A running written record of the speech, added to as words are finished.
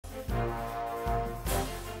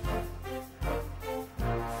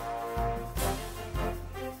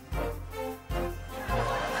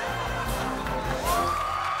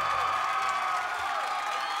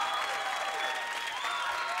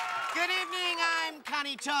I'm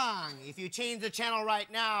Connie Chung. If you change the channel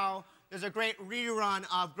right now, there's a great rerun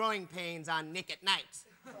of Growing Pains on Nick at Night.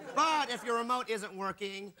 But if your remote isn't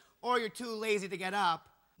working, or you're too lazy to get up,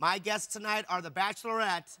 my guests tonight are the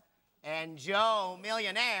Bachelorette and Joe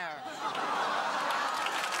Millionaire.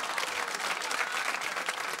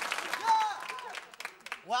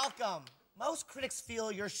 Welcome. Most critics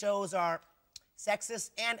feel your shows are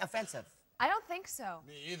sexist and offensive. I don't think so.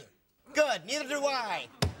 Me either. Good, neither do I.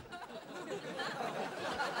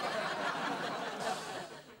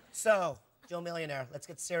 So, Joe Millionaire, let's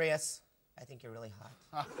get serious. I think you're really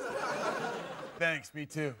hot. Thanks, me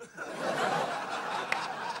too.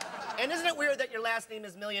 And isn't it weird that your last name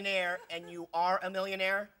is Millionaire and you are a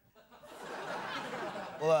millionaire?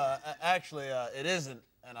 Well, actually, it isn't,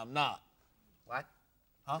 and I'm not. What?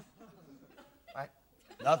 Huh? What?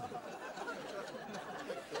 Nothing.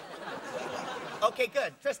 Okay,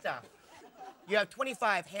 good. Trista, you have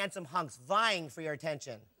 25 handsome hunks vying for your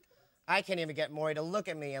attention. I can't even get Maury to look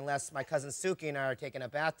at me unless my cousin Suki and I are taking a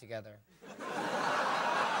bath together.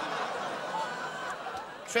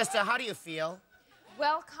 Trista, how do you feel?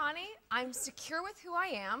 Well, Connie, I'm secure with who I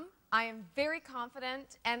am. I am very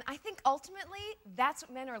confident, and I think ultimately that's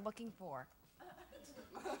what men are looking for.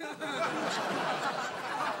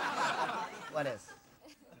 What is?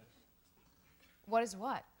 What is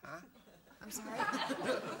what? Huh? I'm sorry?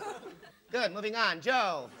 Good, moving on.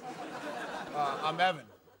 Joe. I'm Evan.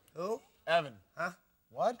 Who? Evan. Huh?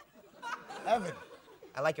 What? Evan.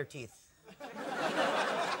 I like your teeth.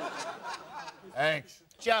 Thanks.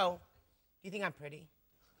 Joe, do you think I'm pretty?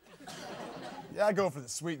 Yeah, I go for the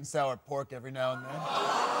sweet and sour pork every now and then.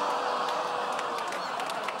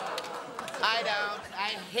 I don't.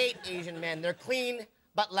 I hate Asian men. They're clean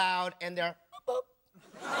but loud, and they're boop,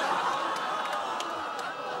 boop.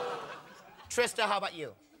 Trista, how about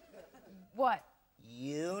you? What?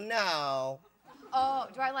 You know. Oh,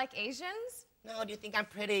 do I like Asians? No, do you think I'm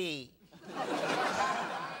pretty?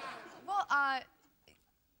 Well,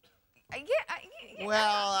 yeah.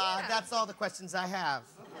 Well, yeah. that's all the questions I have.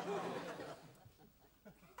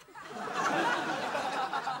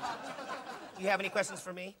 Do you have any questions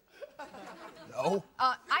for me? No.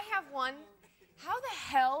 I have one. How the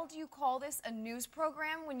hell do you call this a news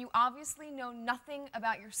program when you obviously know nothing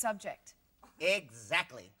about your subject?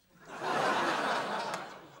 Exactly.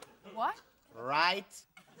 What? Right?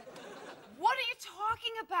 What are you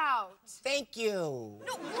talking about? Thank you.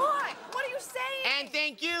 No, what? What are you saying? And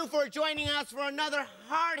thank you for joining us for another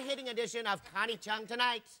hard-hitting edition of Connie Chung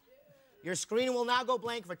Tonight. Your screen will now go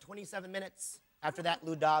blank for 27 minutes. After that,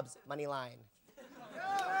 Lou Dobbs' money line.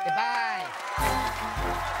 Goodbye.